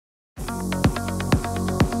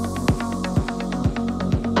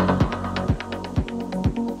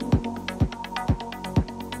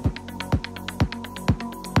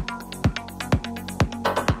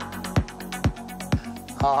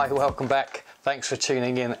Hi, welcome back. Thanks for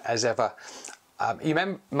tuning in as ever.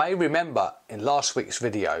 You may remember in last week's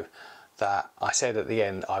video that I said at the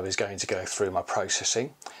end I was going to go through my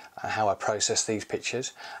processing and how I process these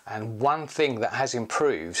pictures. And one thing that has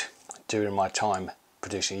improved during my time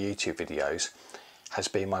producing YouTube videos has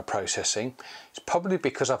been my processing. It's probably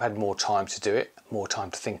because I've had more time to do it, more time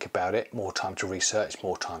to think about it, more time to research,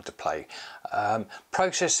 more time to play.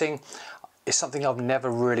 Processing is something I've never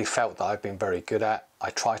really felt that I've been very good at. I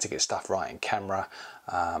try to get stuff right in camera,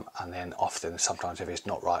 and then often, sometimes if it's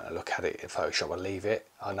not right, I look at it in Photoshop, I leave it.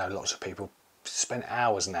 I know lots of people spend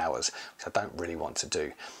hours and hours, which I don't really want to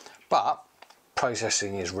do. But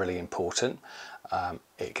processing is really important.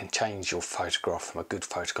 It can change your photograph from a good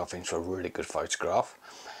photograph into a really good photograph.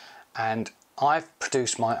 And I've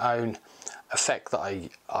produced my own effect that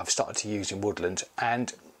I've started to use in woodland,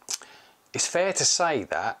 and it's fair to say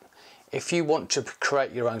that if you want to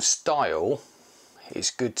create your own style,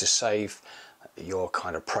 it's good to save your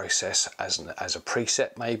kind of process as a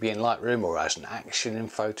preset, maybe in Lightroom, or as an action in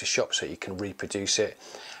Photoshop, so you can reproduce it.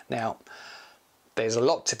 Now, there's a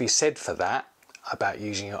lot to be said for that, about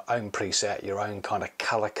using your own preset, your own kind of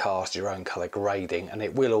color cast, your own color grading, and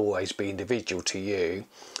it will always be individual to you.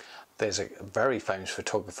 There's a very famous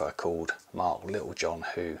photographer called Mark Littlejohn,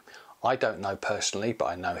 who I don't know personally, but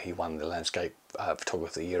I know he won the Landscape Photographer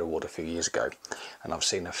of the Year award a few years ago, and I've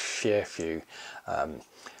seen a fair few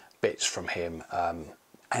bits from him,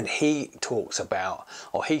 and he talks about,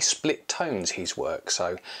 or he split tones his work,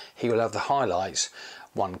 so he will have the highlights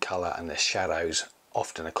one colour and the shadows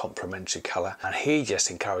often a complementary colour, and he just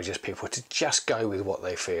encourages people to just go with what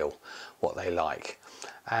they feel, what they like.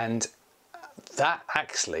 And that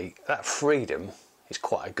freedom is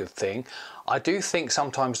quite a good thing. I do think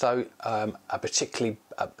sometimes though, a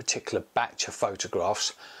particular batch of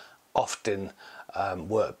photographs often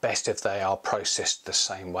work best if they are processed the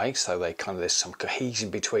same way, so there's some cohesion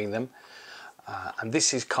between them. And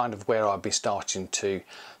this is kind of where I've been starting to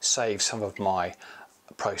save some of my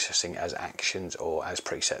processing as actions or as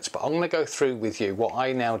presets. But I'm going to go through with you what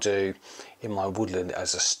I now do in my woodland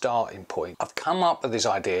as a starting point. I've come up with this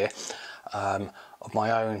idea of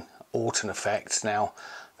my own Orton effect. Now,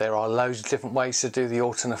 there are loads of different ways to do the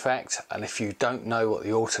Orton effect, and if you don't know what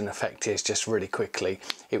the Orton effect is, just really quickly,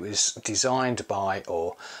 it was designed by,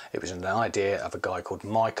 or it was an idea of a guy called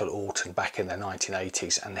Michael Orton back in the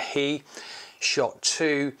 1980s, and he shot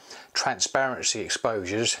two transparency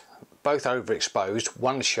exposures, both overexposed,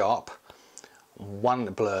 one sharp, one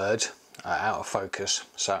blurred, out of focus.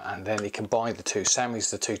 So, and then he combined the two,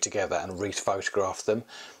 sandwiched the two together and re-photographed them.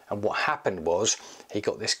 And what happened was he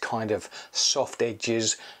got this kind of soft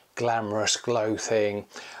edges, glamorous glow thing,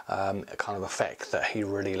 a kind of effect that he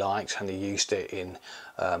really liked, and he used it in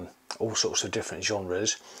all sorts of different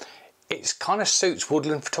genres. It kind of suits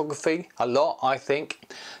woodland photography a lot, I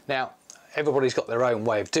think. Now, everybody's got their own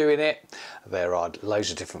way of doing it. There are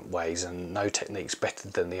loads of different ways, and no technique's better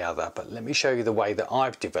than the other, but let me show you the way that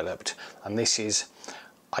I've developed, and this is,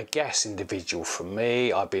 I guess, individual from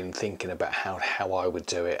me. I've been thinking about how I would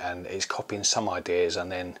do it, and it's copying some ideas and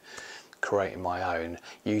then creating my own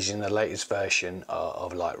using the latest version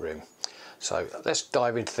of Lightroom. So let's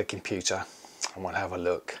dive into the computer and we'll have a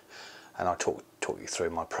look, and I'll talk you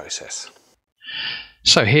through my process.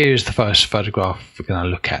 So here's the first photograph we're going to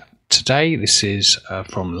look at today. This is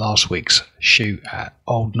from last week's shoot at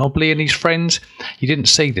Old Knobley and his friends. You didn't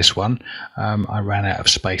see this one. I ran out of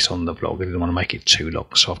space on the vlog. I didn't want to make it too long,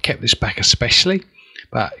 so I've kept this back especially,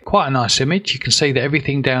 but quite a nice image. You can see that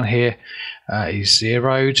everything down here is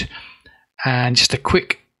zeroed. And just a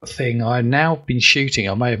quick thing, I've now been shooting,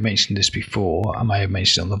 I may have mentioned this before, I may have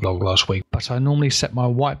mentioned it on the vlog last week, but I normally set my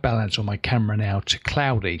white balance on my camera now to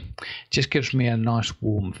cloudy. It just gives me a nice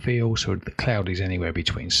warm feel, so the cloudy is anywhere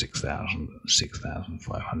between 6,000 and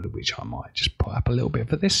 6,500, which I might just put up a little bit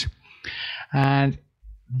for this. And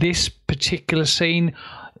this particular scene,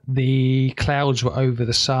 the clouds were over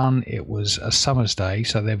the sun. It was a summer's day,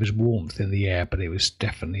 so there was warmth in the air, but it was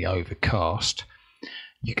definitely overcast.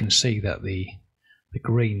 You can see that the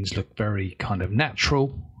greens look very kind of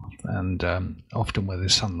natural, and often with the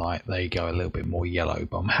sunlight they go a little bit more yellow,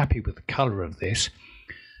 but I'm happy with the colour of this.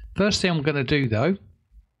 First thing I'm going to do though,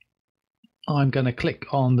 I'm going to click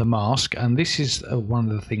on the mask, and this is one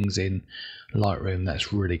of the things in Lightroom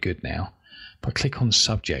that's really good now. If I click on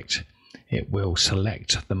subject, it will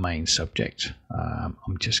select the main subject.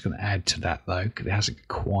 I'm just going to add to that though, because it hasn't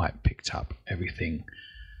quite picked up everything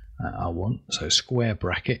I want. So square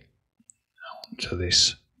bracket to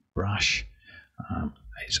this brush.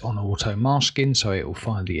 It's on auto masking, so it will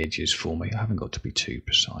find the edges for me. I haven't got to be too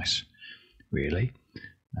precise really.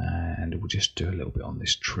 And we'll just do a little bit on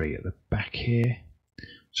this tree at the back here,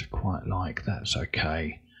 which I quite like. That's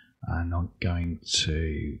okay. And I'm going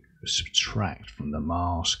to subtract from the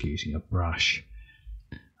mask using a brush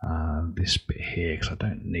this bit here, because I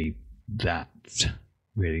don't need that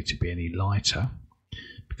really to be any lighter,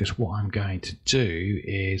 because what I'm going to do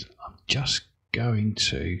is I'm just going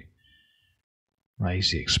to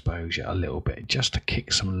raise the exposure a little bit just to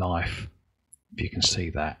kick some life, if you can see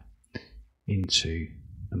that, into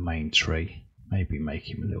the main tree. Maybe make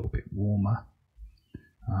him a little bit warmer.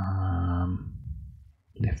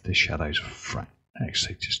 Lift the shadows,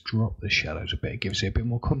 actually just drop the shadows a bit, it gives it a bit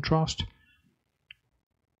more contrast.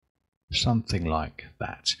 Something like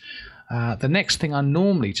that. The next thing I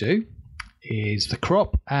normally do is the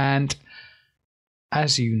crop, and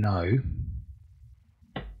as you know,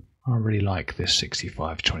 I really like this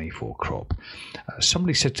 65-24 crop.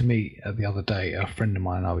 Somebody said to me the other day, a friend of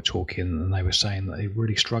mine and I were talking, and they were saying that they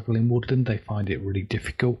really struggle in woodland, they find it really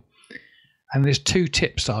difficult. And there's two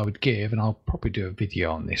tips that I would give, and I'll probably do a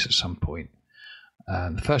video on this at some point.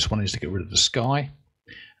 The first one is to get rid of the sky,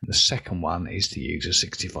 and the second one is to use a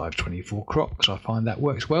 65-24 crop, because I find that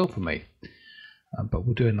works well for me. But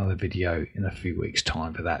we'll do another video in a few weeks'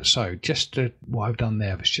 time for that. So what I've done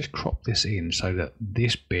there is just crop this in so that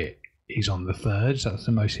this bit is on the thirds. That's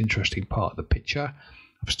the most interesting part of the picture.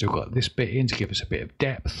 I've still got this bit in to give us a bit of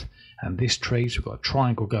depth, and this tree, so we've got a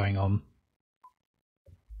triangle going on.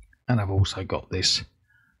 And I've also got this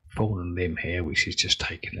fallen limb here, which is just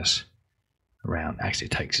taking us around. Actually,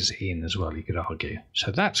 it takes us in as well, you could argue.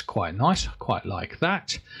 So that's quite nice. I quite like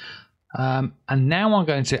that. And now I'm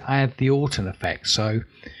going to add the Orton effect. So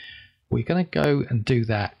we're going to go and do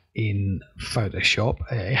that in Photoshop.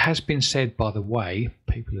 It has been said, by the way,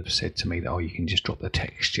 people have said to me that, oh, you can just drop the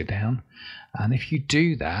texture down. And if you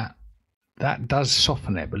do that, that does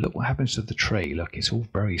soften it. But look what happens to the tree. Look, it's all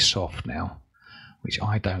very soft now, which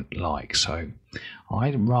I don't like. So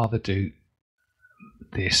I'd rather do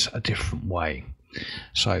this a different way.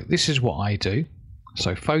 So this is what I do.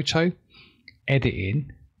 So photo, edit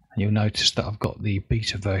in, and you'll notice that I've got the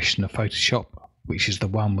beta version of Photoshop, which is the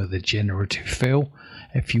one with the generative fill.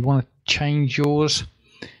 If you want to change yours,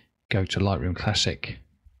 go to Lightroom Classic,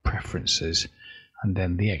 Preferences, and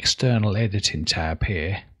then the external editing tab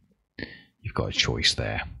here. You've got a choice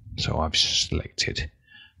there. So I've selected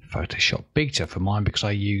Photoshop Beta for mine because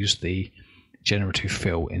I use the generative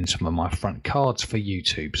fill in some of my front cards for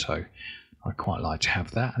YouTube, so I quite like to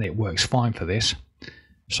have that, and it works fine for this.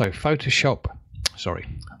 So photo,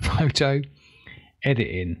 edit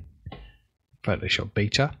in, Photoshop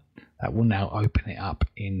Beta. That will now open it up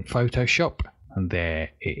in Photoshop, and there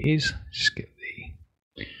it is. Just get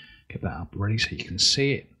that up ready so you can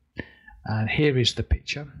see it. And here is the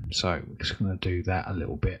picture. So we're just going to do that a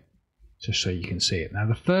little bit just so you can see it. Now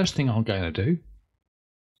the first thing I'm going to do,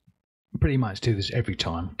 pretty much do this every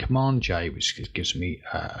time, Command J, which gives me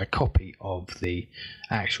a copy of the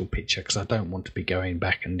actual picture, because I don't want to be going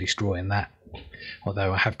back and destroying that,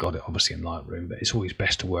 although I have got it obviously in Lightroom, but it's always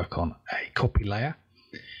best to work on a copy layer.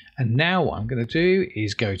 And now what I'm going to do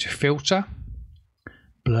is go to Filter,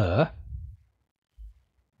 Blur,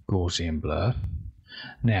 Gaussian Blur.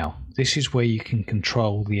 Now this is where you can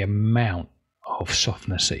control the amount of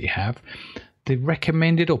softness that you have. The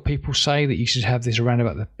recommended, or people say that you should have this around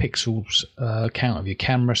about the pixels count of your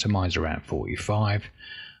camera, so mine's around 45,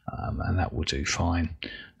 and that will do fine.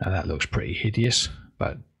 Now that looks pretty hideous,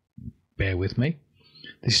 but bear with me.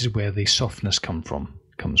 This is where the softness comes from.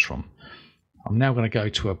 I'm now going to go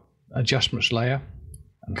to a adjustments layer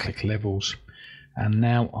and click levels, and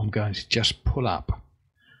now I'm going to just pull up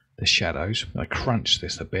the shadows. I crunch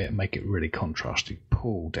this a bit and make it really contrasty.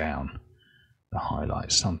 Pull down the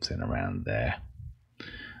highlight, something around there,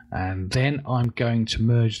 and then I'm going to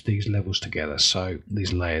merge these levels together, so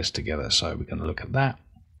these layers together. So we're going to look at that.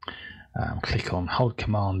 Click on, hold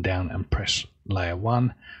Command down and press layer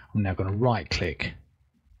 1. I'm now going to right click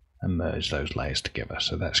and merge those layers together,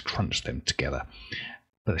 so that's crunched them together,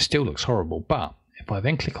 but it still looks horrible. But if I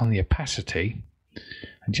then click on the opacity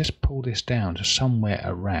and just pull this down to somewhere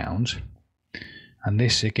around, and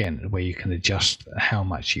this again where you can adjust how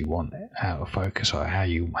much you want out of focus, or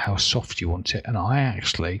how soft you want it. And I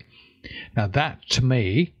actually, now that to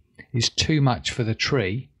me is too much for the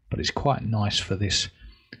tree, but it's quite nice for this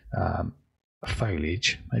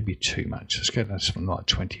foliage. Maybe too much. Let's go down to something like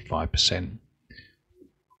 25%.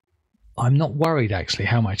 I'm not worried actually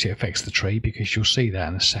how much it affects the tree, because you'll see that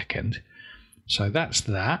in a second. So that's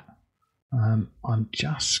that. I'm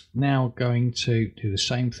just now going to do the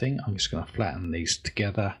same thing. I'm just going to flatten these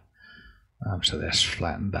together So let's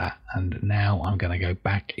flatten that, and now I'm going to go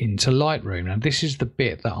back into Lightroom. Now this is the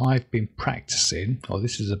bit that I've been practicing, or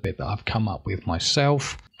this is a bit that I've come up with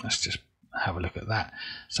myself. Let's just have a look at that.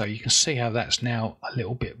 So you can see how that's now a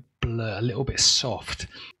little bit blur, a little bit soft,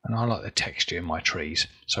 and I like the texture in my trees.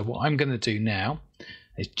 So what I'm going to do now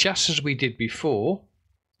is, just as we did before,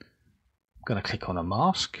 I'm going to click on a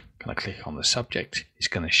mask, going to click on the subject. It's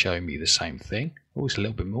going to show me the same thing. Oh, it's a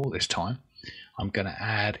little bit more this time. I'm going to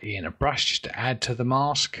add in a brush just to add to the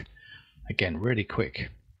mask. Again, really quick.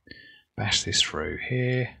 Bash this through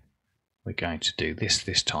here. We're going to do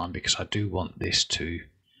this time because I do want this to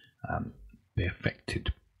be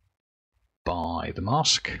affected by the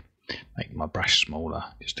mask. Make my brush smaller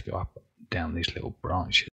just to go up down these little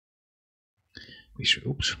branches, which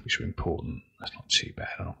are important. That's not too bad.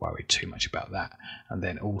 I'm not worried too much about that. And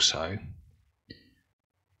then also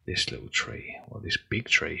this little tree, or this big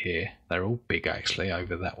tree here. They're all big actually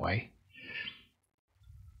over that way.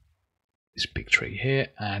 This big tree here,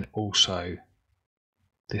 and also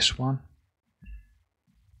this one.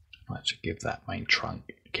 I like to give that main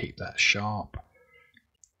trunk, keep that sharp,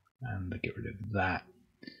 and get rid of that.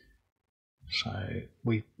 So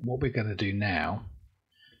what we're going to do now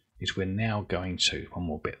is we're now going to, one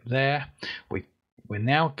more bit there, we're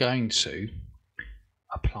now going to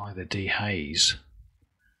apply the dehaze,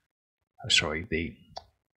 the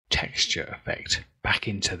texture effect back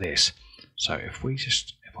into this. So if I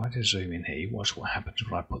just zoom in here, watch what happens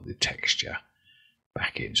when I put the texture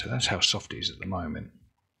back in. So that's how soft it is at the moment.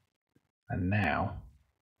 And now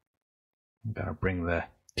I'm going to bring the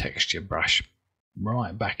texture brush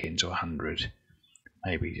right back into 100.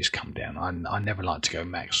 Maybe just come down. I never like to go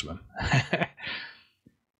maximum.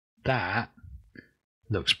 That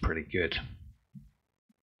looks pretty good.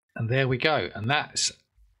 And there we go. And that's,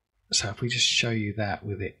 so if we just show you that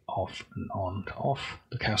with it off and on to off,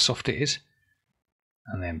 look how soft it is,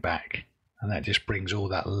 and then back, and that just brings all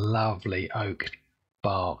that lovely oak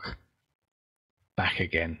bark back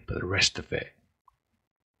again, but the rest of it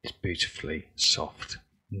is beautifully soft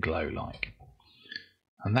and glow-like.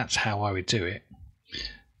 And that's how I would do it.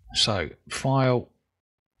 So file,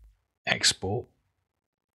 export,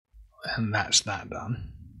 and that's that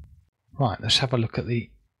done. Right, let's have a look at the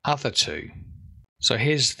other two. So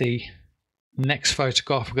here's the next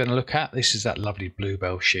photograph we're going to look at. This is that lovely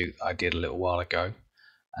bluebell shoot I did a little while ago.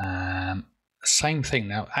 Same thing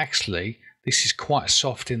now. Actually, this is quite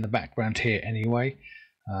soft in the background here anyway.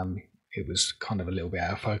 It was kind of a little bit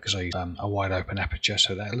out of focus. I used a wide open aperture,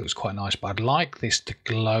 so that looks quite nice. But I'd like this to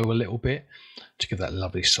glow a little bit to give that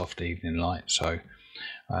lovely soft evening light. So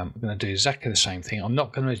I'm going to do exactly the same thing. I'm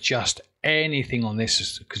not going to adjust anything on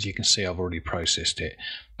this because you can see I've already processed it.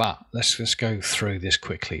 But let's go through this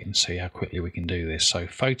quickly and see how quickly we can do this. So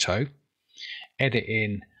photo, edit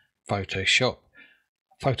in Photoshop.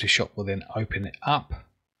 Photoshop will then open it up.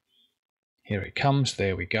 Here it comes.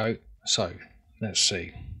 There we go. So let's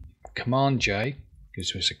see. Command J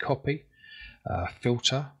gives us a copy.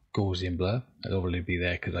 Filter, Gaussian blur. It'll already be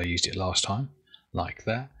there because I used it last time. Like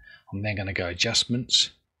that. I'm then going to go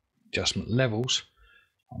adjustments, adjustment levels.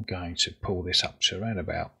 I'm going to pull this up to around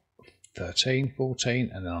about 13,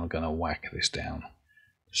 14, and then I'm going to whack this down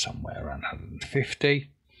somewhere around 150.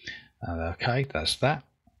 Okay, that's that.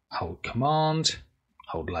 Hold Command,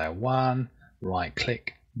 hold layer 1, right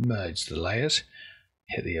click, merge the layers,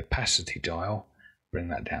 hit the opacity dial, bring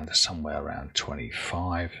that down to somewhere around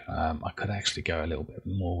 25. I could actually go a little bit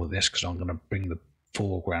more with this because I'm going to bring the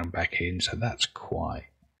foreground back in, so that's quite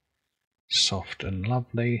soft and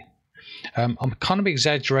lovely. I'm kind of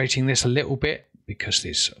exaggerating this a little bit because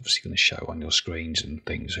it's obviously going to show on your screens and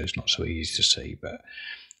things, so it's not so easy to see, but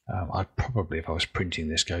I'd probably, if I was printing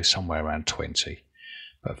this, go somewhere around 20.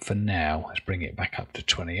 But for now, let's bring it back up to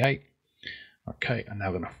 28. Okay, and now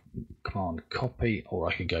I'm going to command copy, or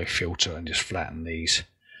I could go filter and just flatten these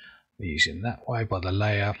in that way by the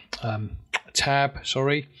layer tab,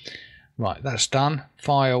 sorry. Right, that's done.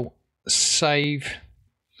 File, save.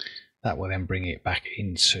 That will then bring it back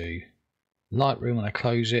into Lightroom when I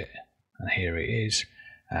close it, and here it is.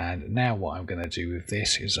 And now what I'm going to do with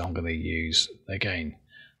this is I'm going to use, again,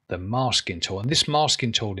 the masking tool. And this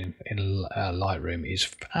masking tool in Lightroom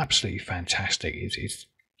is absolutely fantastic.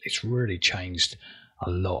 It's really changed a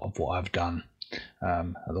lot of what I've done,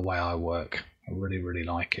 the way I work. I really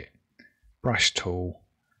like it. Brush tool,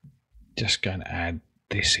 just going to add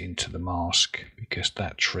this into the mask because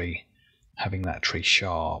that tree, having that tree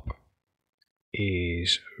sharp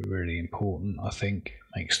is really important. I think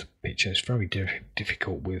makes the picture, it's very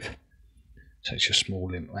difficult with such a small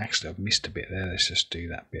limb. Actually, I've missed a bit there. Let's just do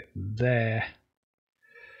that bit there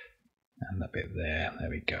and that bit there. There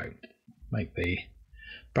we go. make the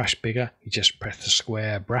brush bigger, you just press the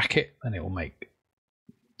square bracket and it will make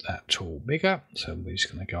that tool bigger. So we're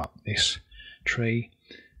just going to go up this tree,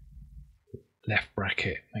 left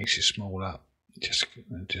bracket makes it smaller.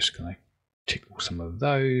 I'm just going to tickle some of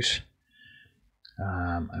those,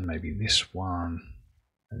 and maybe this one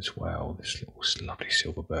as well. This little lovely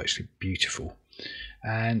silver birch, beautiful.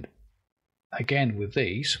 And again with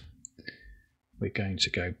these, we're going to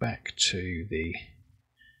go back to the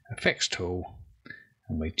effects tool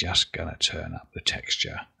and we're just going to turn up the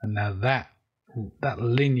texture. And now that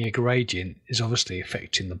linear gradient is obviously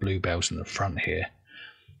affecting the bluebells in the front here,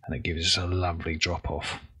 and it gives us a lovely drop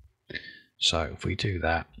off. So if we do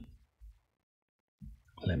that,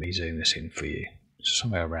 let me zoom this in for you. So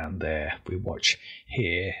somewhere around there, if we watch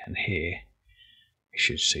here and here, we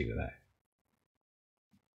should see that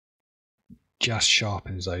just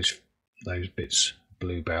sharpens those bits of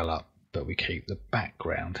bluebell up, but we keep the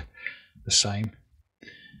background the same.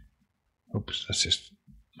 Oops, let's just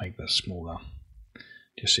make that smaller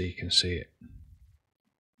just so you can see it.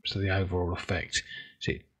 So the overall effect is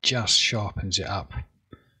it just sharpens it up,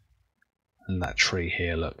 and that tree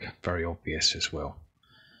here, look, very obvious as well.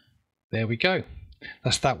 There we go.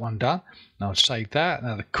 That's that one done. Now I'll save that.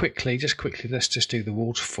 Now quickly, let's just do the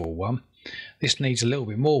waterfall one. This needs a little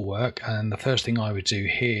bit more work, and the first thing I would do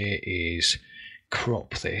here is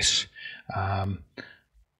crop this.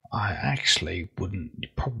 I actually wouldn't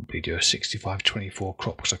probably do a 65-24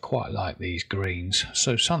 crop because I quite like these greens,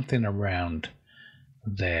 so something around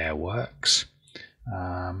there works.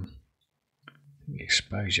 The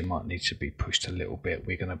exposure might need to be pushed a little bit.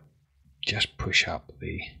 We're going to just push up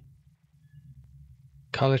the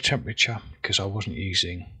color temperature because I wasn't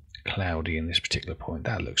using cloudy in this particular point.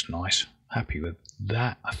 That looks nice. Happy with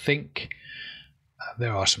that. I think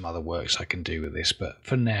there are some other works I can do with this, but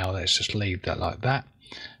for now let's just leave that like that.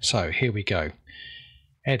 So here we go.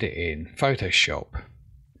 Edit in Photoshop.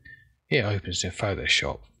 It opens in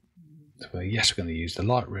Photoshop. So yes, we're going to use the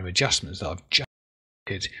Lightroom adjustments that I've just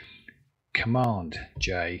did. Command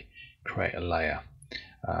J, create a layer.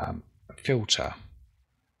 Filter,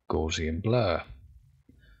 Gaussian blur.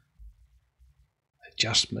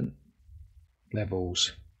 Adjustment,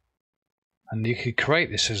 levels. And you could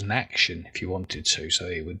create this as an action if you wanted to, so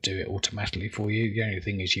it would do it automatically for you. The only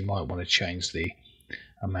thing is you might want to change the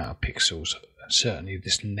amount of pixels. Certainly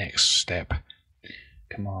this next step,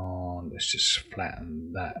 command, let's just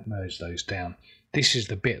flatten that, merge those down. This is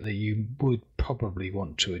the bit that you would probably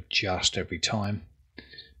want to adjust every time,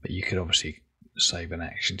 but you could obviously save an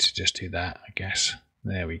action to just do that, I guess.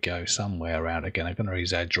 There we go, somewhere around. Again, I'm going to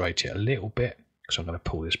exaggerate it a little bit because I'm going to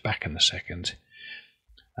pull this back in a second.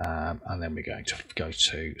 And then we're going to go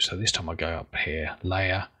to, so this time I go up here,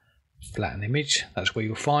 layer, flatten image, that's where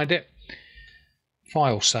you'll find it.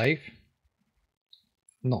 File save,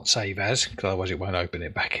 not save as, because otherwise it won't open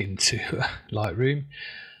it back into Lightroom.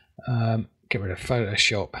 Get rid of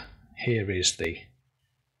Photoshop. Here is the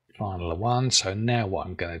final one. So now what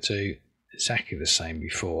I'm going to do, exactly the same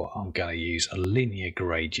before, I'm going to use a linear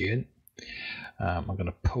gradient. I'm going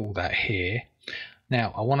to pull that here.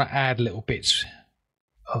 Now I want to add little bits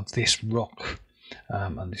of this rock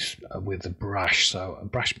and this with the brush. So a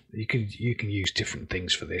brush, you can use different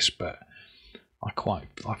things for this, but I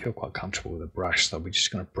feel quite comfortable with a brush, so we're just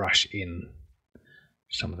going to brush in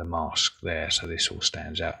some of the mask there so this all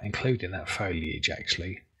stands out, including that foliage.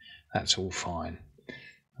 Actually, that's all fine.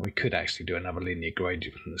 We could actually do another linear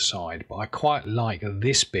gradient from the side, but I quite like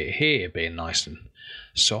this bit here being nice and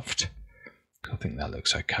soft. I think that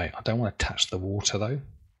looks okay. I don't want to touch the water though.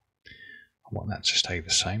 I want that to stay the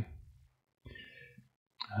same.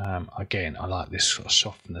 Again, I like this sort of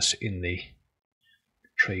softness in the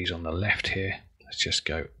trees on the left here. Let's just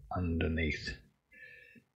go underneath.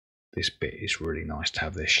 This bit is really nice to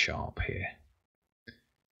have this sharp here.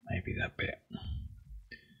 Maybe that bit.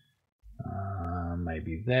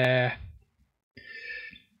 Maybe there.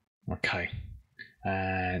 Okay.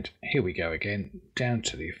 And here we go again. Down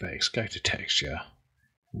to the effects. Go to texture.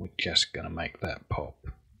 And we're just going to make that pop.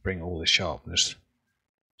 Bring all the sharpness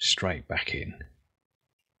straight back in.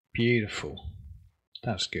 Beautiful.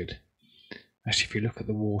 That's good. Actually, if you look at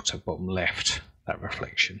the water bottom left, that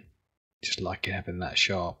reflection, just like it having that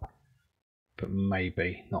sharp, but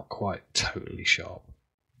maybe not quite totally sharp.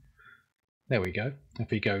 There we go.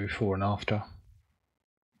 If we go before and after,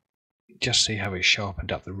 just see how it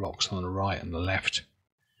sharpened up the rocks on the right and the left.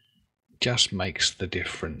 Just makes the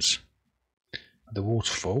difference. The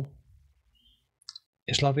waterfall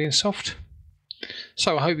is lovely and soft.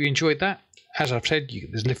 So I hope you enjoyed that. As I've said,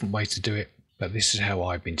 there's different ways to do it, but this is how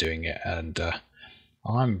I've been doing it, and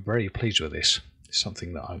I'm very pleased with this. It's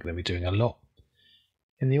something that I'm going to be doing a lot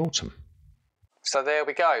in the autumn. So there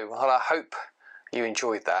we go. Well, I hope you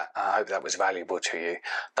enjoyed that. I hope that was valuable to you.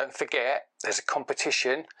 Don't forget, there's a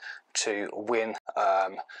competition to win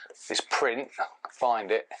this print.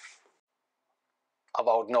 Find it. Of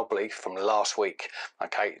Old Knobly from last week.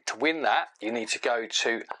 Okay, to win that, you need to go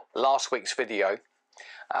to last week's video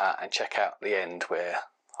and check out the end where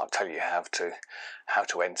I'll tell you how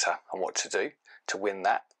to enter and what to do to win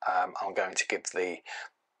that. I'm going to give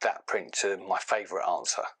that print to my favourite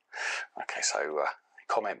answer. Okay, so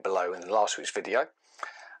comment below in last week's video.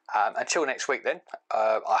 Until next week then,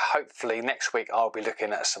 hopefully next week I'll be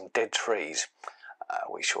looking at some dead trees,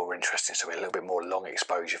 which are interesting, so a little bit more long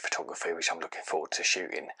exposure photography, which I'm looking forward to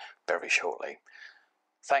shooting very shortly.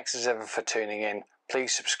 Thanks as ever for tuning in.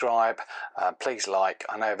 Please subscribe, please like.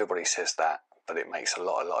 I know everybody says that, but it makes a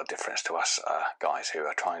lot of difference to us guys who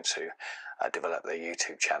are trying to develop their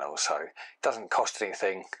YouTube channel. So it doesn't cost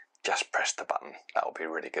anything, just press the button. That would be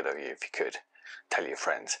really good of you if you could. Tell your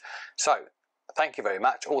friends. So thank you very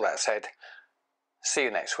much. All that said, see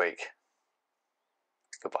you next week.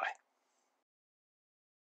 Goodbye.